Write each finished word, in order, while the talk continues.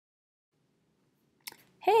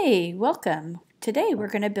Hey, welcome. Today we're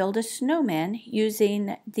going to build a snowman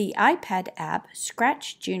using the iPad app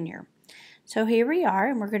Scratch Junior. So here we are,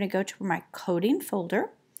 and we're going to go to my coding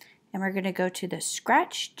folder, and we're going to go to the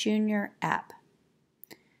Scratch Junior app.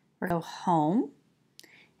 We're going to go home,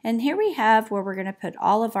 and here we have where we're going to put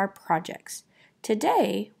all of our projects.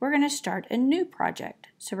 Today we're going to start a new project.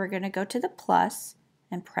 So we're going to go to the plus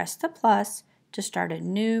and press the plus to start a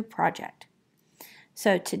new project.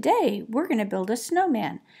 So today we're going to build a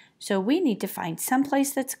snowman. So we need to find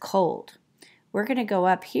someplace that's cold. We're going to go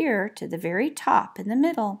up here to the very top in the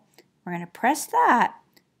middle. We're going to press that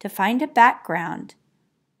to find a background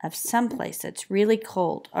of someplace that's really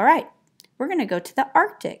cold. All right, we're going to go to the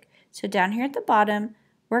Arctic. So down here at the bottom,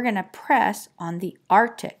 we're going to press on the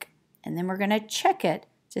Arctic. And then we're going to check it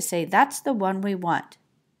to say that's the one we want.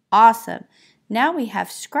 Awesome. Now we have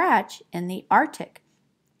Scratch in the Arctic.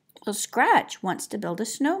 Well, Scratch wants to build a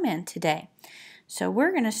snowman today. So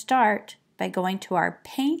we're going to start by going to our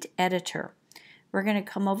paint editor. We're going to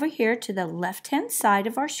come over here to the left-hand side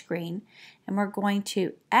of our screen, and we're going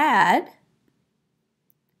to add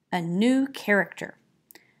a new character.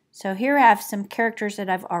 So here I have some characters that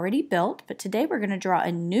I've already built, but today we're going to draw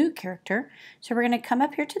a new character. So we're going to come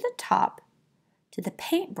up here to the top, to the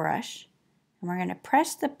paintbrush, and we're going to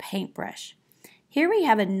press the paintbrush. Here we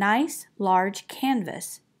have a nice large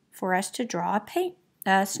canvas for us to draw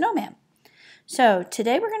a snowman. So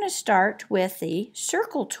today we're going to start with the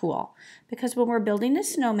circle tool, because when we're building a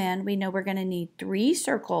snowman, we know we're going to need 3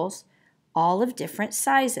 circles, all of different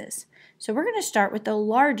sizes. So we're going to start with the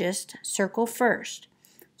largest circle first.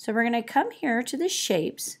 So we're going to come here to the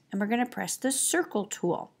shapes, and we're going to press the circle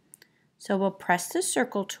tool. So we'll press the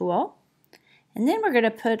circle tool, and then we're going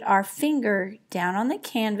to put our finger down on the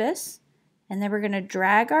canvas, and then we're going to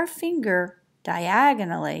drag our finger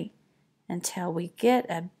diagonally until we get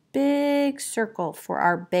a big circle for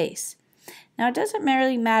our base. Now it doesn't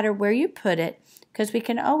really matter where you put it, because we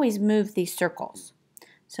can always move these circles.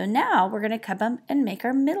 So now we're going to come and make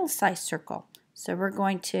our middle-sized circle. So we're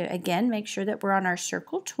going to again make sure that we're on our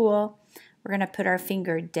circle tool. We're going to put our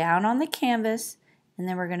finger down on the canvas, and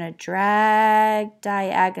then we're going to drag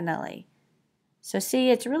diagonally. So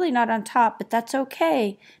see, it's really not on top, but that's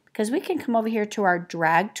okay, because we can come over here to our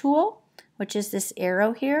drag tool, which is this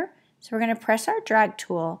arrow here. So we're going to press our drag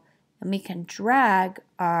tool, and we can drag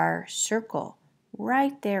our circle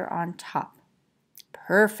right there on top.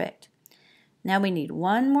 Perfect. Now we need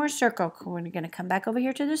one more circle. We're going to come back over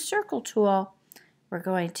here to the circle tool. We're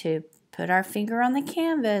going to put our finger on the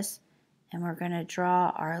canvas, and we're going to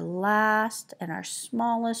draw our last and our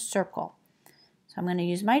smallest circle. So I'm going to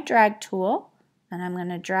use my drag tool, and I'm going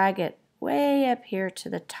to drag it way up here to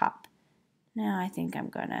the top. Now I think I'm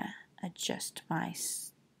going to adjust my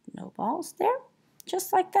snowballs there,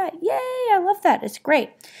 just like that. Yay, I love that. It's great.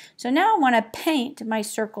 So now I want to paint my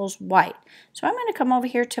circles white. So I'm going to come over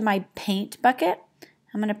here to my paint bucket.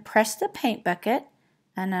 I'm going to press the paint bucket,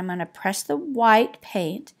 and I'm going to press the white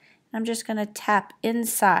paint. I'm just going to tap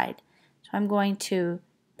inside. So I'm going to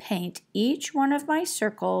paint each one of my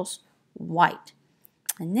circles white.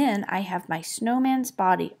 And then I have my snowman's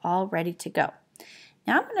body all ready to go.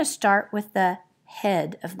 Now I'm going to start with the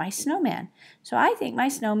head of my snowman. So I think my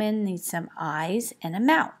snowman needs some eyes and a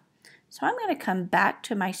mouth. So I'm going to come back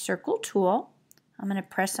to my circle tool. I'm going to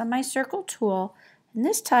press on my circle tool, and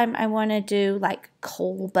this time I want to do like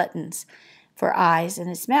coal buttons for eyes and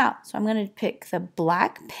his mouth. So I'm going to pick the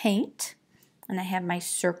black paint, and I have my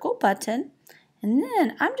circle button, and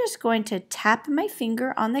then I'm just going to tap my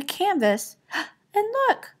finger on the canvas, and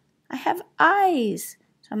look, I have eyes.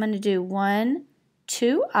 So I'm going to do 1,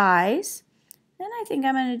 2 eyes. Then I think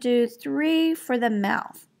I'm going to do 3 for the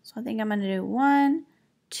mouth. So I think I'm going to do 1,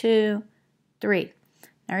 2, 3.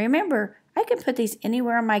 Now remember, I can put these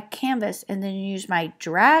anywhere on my canvas and then use my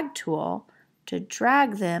drag tool to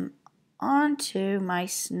drag them onto my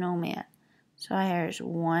snowman. So here's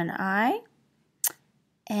 1 eye,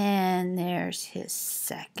 and there's his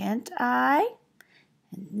second eye.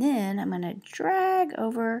 And then I'm going to drag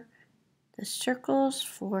over the circles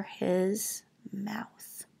for his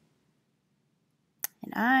mouth.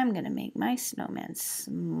 And I'm going to make my snowman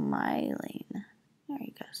smiling. There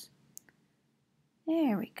he goes.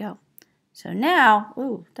 There we go. So now,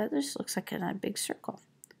 ooh, that just looks like a big circle.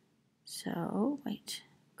 So, wait,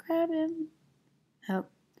 grab him. Oh,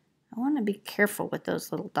 I want to be careful with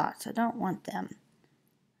those little dots. I don't want them.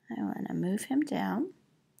 I want to move him down.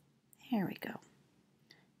 There we go.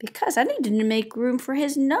 because I need to make room for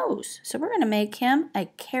his nose. So we're going to make him a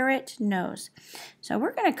carrot nose. So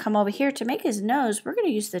we're going to come over here to make his nose. We're going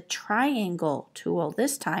to use the triangle tool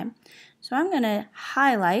this time. So I'm going to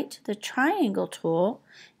highlight the triangle tool,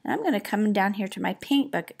 and I'm going to come down here to my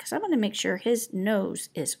paint bucket because I want to make sure his nose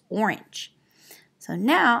is orange. So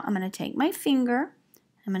now I'm going to take my finger,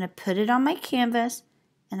 I'm going to put it on my canvas,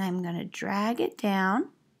 and I'm going to drag it down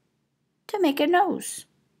to make a nose.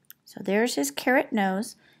 So there's his carrot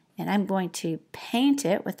nose, and I'm going to paint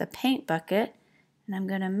it with a paint bucket, and I'm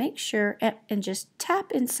going to make sure and just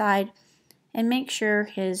tap inside and make sure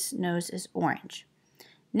his nose is orange.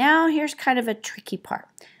 Now here's kind of a tricky part.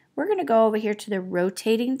 We're going to go over here to the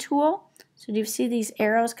rotating tool. So do you see these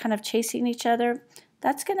arrows kind of chasing each other?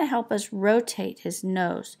 That's going to help us rotate his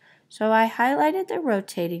nose. So I highlighted the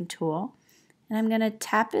rotating tool, and I'm going to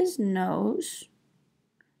tap his nose,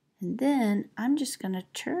 and then I'm just going to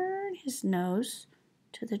turn his nose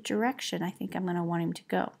to the direction I think I'm going to want him to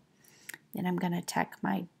go. Then I'm going to take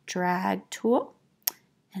my drag tool,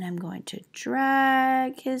 and I'm going to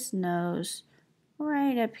drag his nose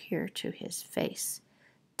right up here to his face.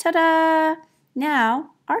 Ta-da!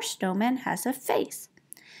 Now our snowman has a face.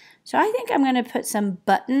 So I think I'm going to put some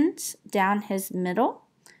buttons down his middle.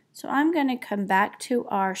 So I'm going to come back to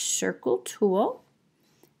our circle tool,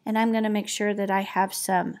 and I'm going to make sure that I have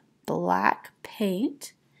some black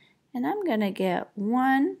paint, and I'm going to get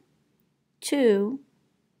 1, 2,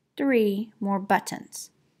 3 more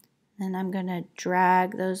buttons. Then I'm going to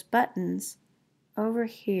drag those buttons over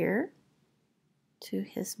here to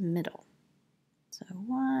his middle. So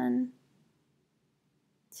 1,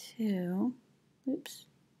 2, oops,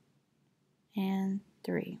 and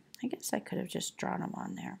 3. I guess I could have just drawn them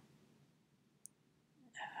on there.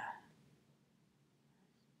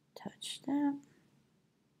 Touch that.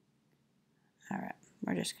 All right,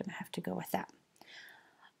 we're just going to have to go with that.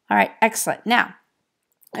 All right, excellent. Now,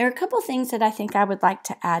 there are a couple things that I think I would like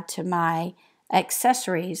to add to my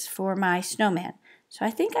accessories for my snowman. So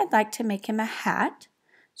I think I'd like to make him a hat.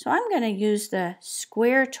 So I'm going to use the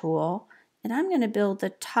square tool, and I'm going to build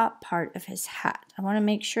the top part of his hat. I want to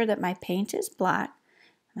make sure that my paint is black.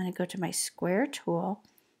 I'm going to go to my square tool,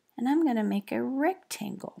 and I'm going to make a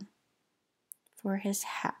rectangle for his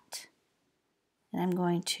hat. And I'm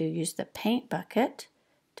going to use the paint bucket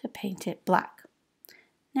to paint it black.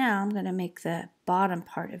 Now I'm going to make the bottom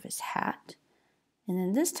part of his hat. And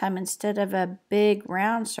then this time, instead of a big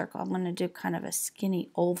round circle, I'm going to do kind of a skinny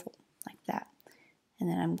oval like that. And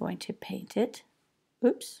then I'm going to paint it,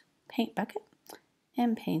 oops, paint bucket,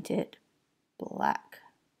 and paint it black.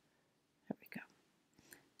 There we go.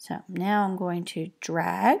 So now I'm going to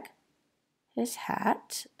drag his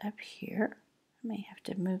hat up here. I may have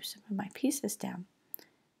to move some of my pieces down.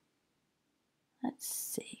 Let's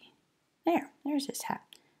see. There's his hat.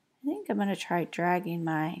 I think I'm going to try dragging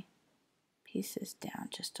my pieces down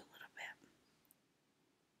just a little bit.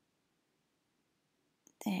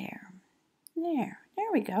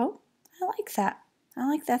 There we go. I like that. I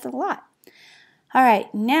like that a lot. All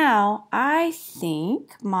right, now I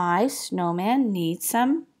think my snowman needs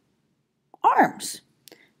some arms.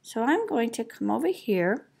 So I'm going to come over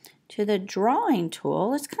here to the drawing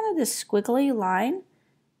tool. It's kind of this squiggly line.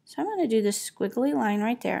 So I'm going to do this squiggly line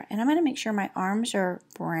right there, and I'm going to make sure my arms are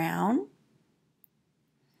brown.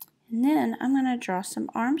 And then I'm going to draw some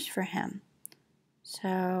arms for him.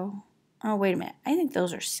 So, oh, wait a minute. I think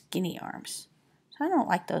those are skinny arms. So I don't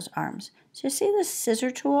like those arms. So you see this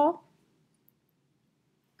scissor tool?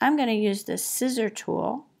 I'm going to use this scissor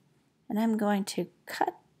tool, and I'm going to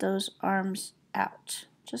cut those arms out,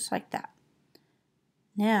 just like that.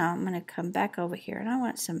 Now I'm going to come back over here, and I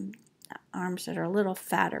want some arms that are a little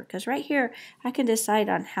fatter, because right here I can decide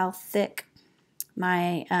on how thick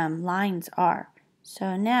my lines are.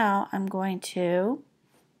 So now I'm going to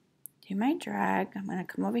do my drag. I'm going to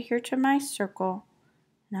come over here to my circle,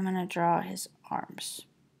 and I'm going to draw his arms.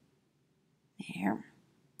 There.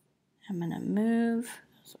 I'm going to move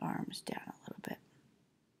those arms down a little bit.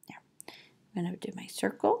 There. I'm going to do my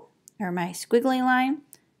circle, or my squiggly line,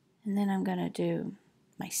 and then I'm going to do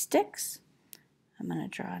my sticks. I'm going to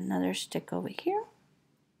draw another stick over here.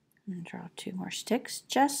 I'm going to draw 2 more sticks,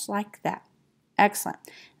 just like that. Excellent.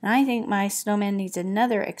 And I think my snowman needs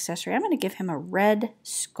another accessory. I'm going to give him a red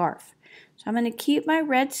scarf. So I'm going to keep my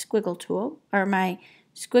red squiggle tool, or my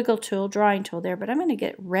squiggle tool, drawing tool there, but I'm going to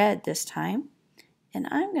get red this time. And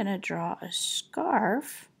I'm going to draw a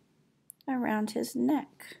scarf around his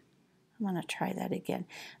neck. I'm going to try that again.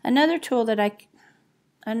 Another tool that I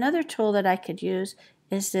could use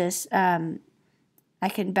is this. I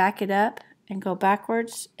can back it up and go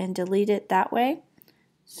backwards and delete it that way.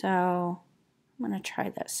 So I'm going to try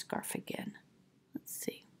that scarf again. Let's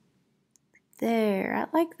see. There, I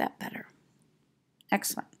like that better.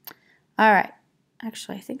 Excellent. All right.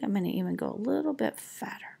 Actually, I think I'm going to even go a little bit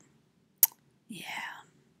fatter. Yeah,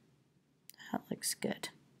 that looks good.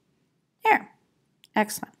 There.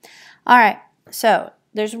 Excellent. All right. So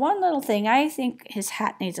there's one little thing. I think his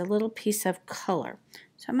hat needs a little piece of color.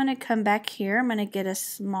 So I'm going to come back here. I'm going to get a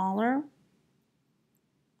smaller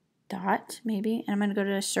dot, maybe, and I'm going to go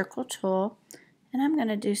to the circle tool, and I'm going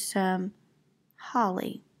to do some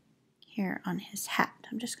holly here on his hat.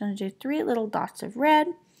 I'm just going to do 3 little dots of red,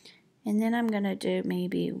 and then I'm going to do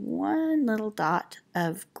maybe 1 little dot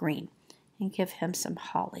of green and give him some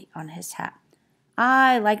holly on his hat.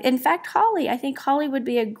 In fact, holly. I think holly would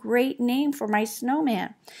be a great name for my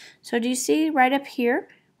snowman. So do you see right up here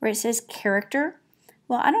where it says character?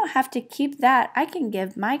 Well, I don't have to keep that. I can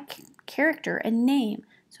give my character a name.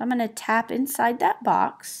 So I'm going to tap inside that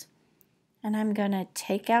box, and I'm going to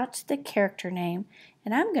take out the character name,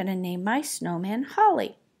 and I'm going to name my snowman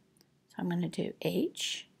Holly. So I'm going to do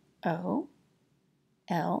H-O-L-L-Y.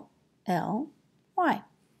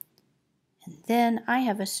 And then I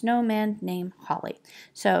have a snowman named Holly.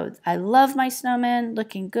 So I love my snowman,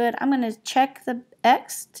 looking good. I'm going to check the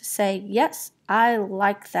X to say, yes, I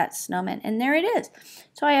like that snowman. And there it is.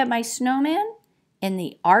 So I have my snowman in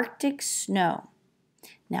the Arctic snow.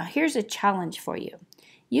 Now here's a challenge for you.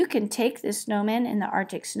 You can take the snowman in the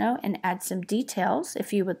Arctic snow and add some details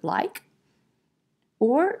if you would like.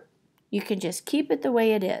 Or you can just keep it the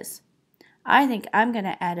way it is. I think I'm going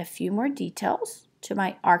to add a few more details to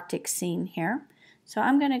my Arctic scene here. So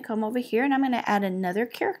I'm going to come over here and I'm going to add another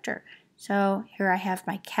character. So here I have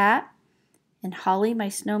my cat and Holly, my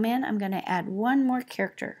snowman. I'm going to add one more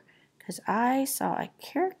character because I saw a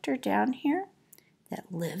character down here that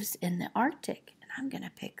lives in the Arctic, and I'm going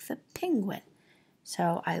to pick the penguin.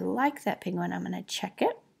 So I like that penguin. I'm going to check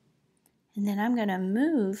it, and then I'm going to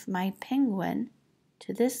move my penguin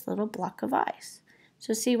to this little block of ice.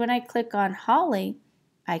 So see, when I click on Holly,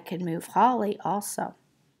 I can move Holly also.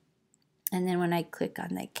 And then when I click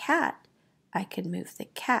on the cat, I can move the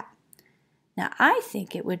cat. Now I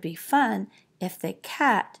think it would be fun if the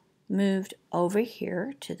cat moved over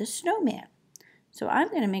here to the snowman. So I'm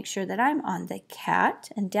going to make sure that I'm on the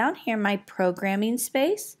cat, and down here my programming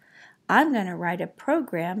space, I'm going to write a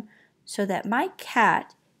program so that my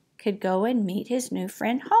cat could go and meet his new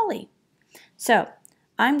friend Holly. So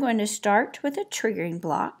I'm going to start with a triggering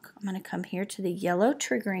block. I'm going to come here to the yellow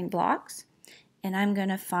triggering blocks, and I'm going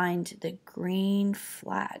to find the green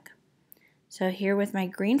flag. So here with my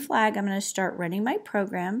green flag, I'm going to start running my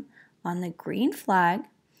program on the green flag,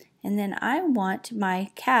 and then I want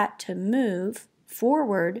my cat to move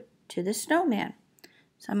forward to the snowman.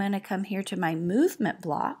 So I'm going to come here to my movement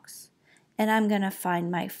blocks, and I'm going to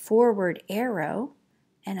find my forward arrow,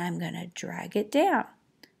 and I'm going to drag it down.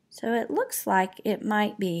 So it looks like it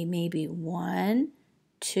might be maybe 1,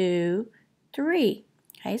 2, 3.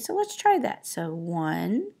 Okay, so let's try that. So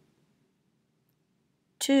 1,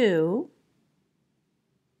 2,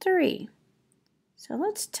 3. So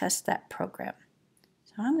let's test that program.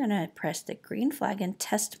 So I'm going to press the green flag and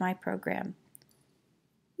test my program.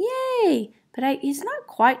 Yay! But he's not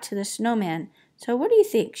quite to the snowman. So what do you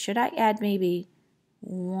think? Should I add maybe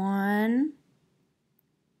 2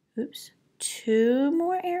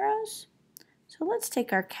 more arrows? So let's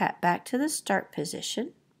take our cat back to the start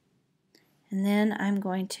position. And then I'm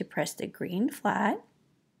going to press the green flag.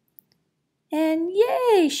 And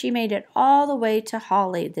yay! She made it all the way to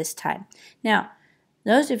Holly this time. Now,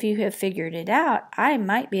 those of you who have figured it out, I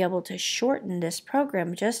might be able to shorten this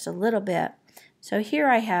program just a little bit. So here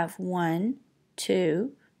I have 1,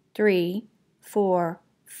 2, 3, 4,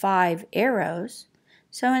 5 arrows.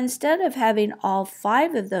 So instead of having all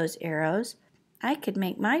 5 of those arrows, I could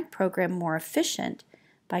make my program more efficient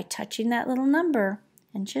by touching that little number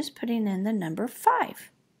and just putting in the number 5.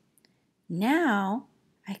 Now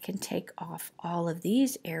I can take off all of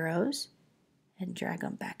these arrows and drag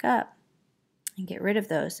them back up and get rid of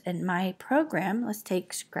those. And my program, let's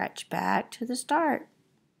take Scratch back to the start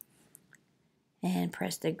and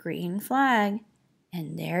press the green flag,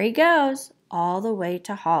 and there he goes all the way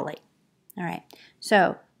to Holly. All right,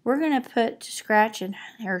 so we're going to put Scratch in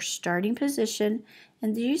her starting position,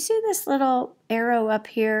 and do you see this little arrow up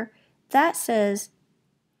here? That sets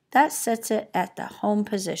it at the home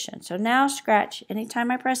position. So now Scratch, anytime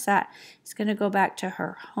I press that, it's going to go back to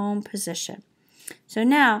her home position. So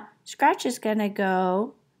now Scratch is going to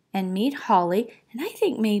go and meet Holly, and I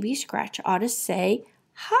think maybe Scratch ought to say,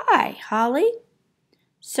 "Hi, Holly."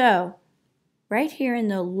 So right here in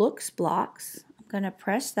the looks blocks, I'm going to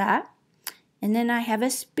press that, and then I have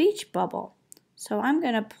a speech bubble. So I'm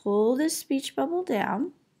going to pull this speech bubble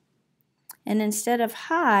down, and instead of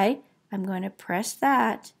hi, I'm going to press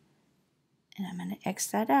that, and I'm going to X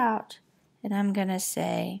that out, and I'm going to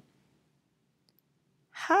say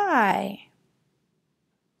hi,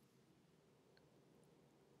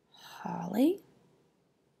 Holly.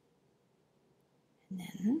 And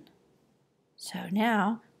then, so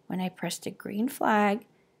now when I press the green flag,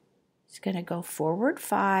 it's going to go forward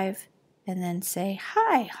 5 and then say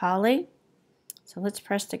hi, Holly. So let's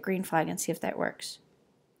press the green flag and see if that works.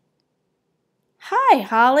 Hi,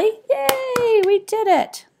 Holly. Yay, we did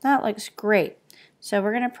it. That looks great. So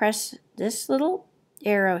we're going to press this little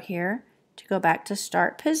arrow here to go back to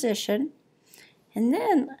start position. And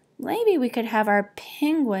then maybe we could have our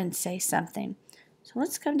penguin say something. So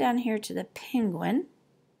let's come down here to the penguin.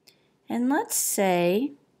 And let's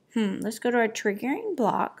say, let's go to our triggering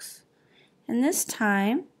blocks. And this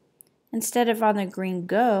time, instead of on the green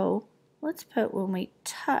go, let's put when we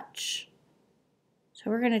touch.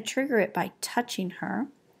 So we're going to trigger it by touching her.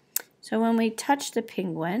 So when we touch the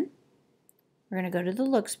penguin, we're going to go to the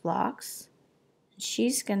looks blocks. And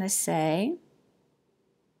she's going to say,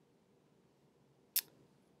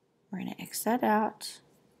 we're going to X that out.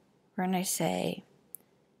 We're going to say,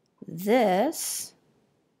 this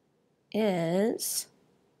is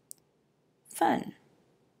fun.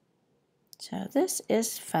 So this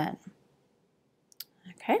is fun.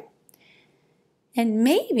 Okay. And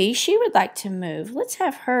maybe she would like to move. Let's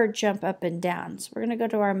have her jump up and down. So we're going to go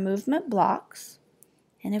to our movement blocks.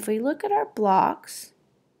 And if we look at our blocks,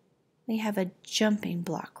 we have a jumping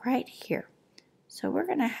block right here. So we're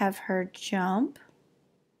going to have her jump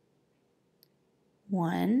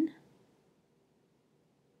 1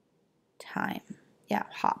 time. Yeah,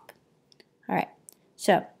 hop. All right.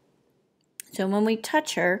 So when we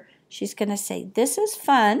touch her, she's going to say, this is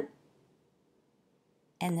fun.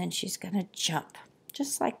 And then she's going to jump,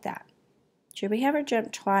 just like that. Should we have her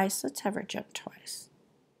jump twice? Let's have her jump twice.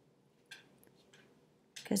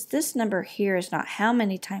 Because this number here is not how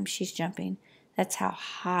many times she's jumping. That's how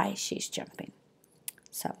high she's jumping.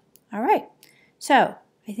 So, all right. So,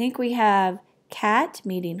 I think we have Cat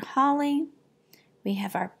meeting Holly. We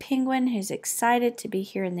have our penguin who's excited to be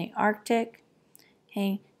here in the Arctic.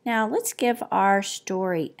 Okay, now let's give our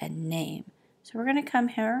story a name. So we're going to come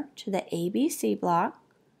here to the ABC block.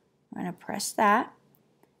 We're going to press that,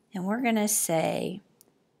 and we're going to say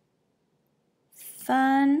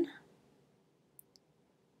fun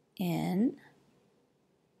in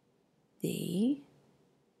the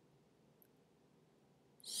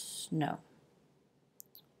snow.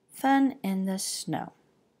 Fun in the snow.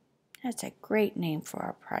 That's a great name for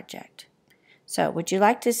our project. So would you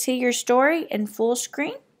like to see your story in full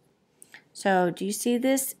screen? So do you see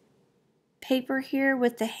this paper here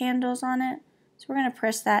with the handles on it? So we're going to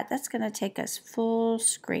press that. That's going to take us full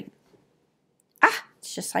screen. Ah,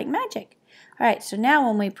 it's just like magic. All right, so now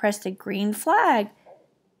when we press the green flag,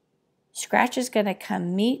 Scratch is going to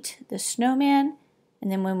come meet the snowman.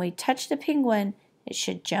 And then when we touch the penguin, it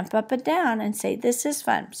should jump up and down and say, this is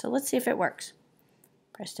fun. So let's see if it works.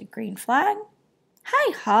 Press the green flag.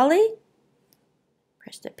 Hi, Holly.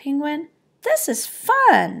 Press the penguin. This is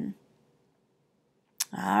fun.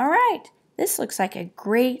 All right, this looks like a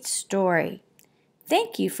great story.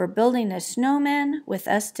 Thank you for building a snowman with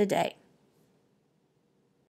us today.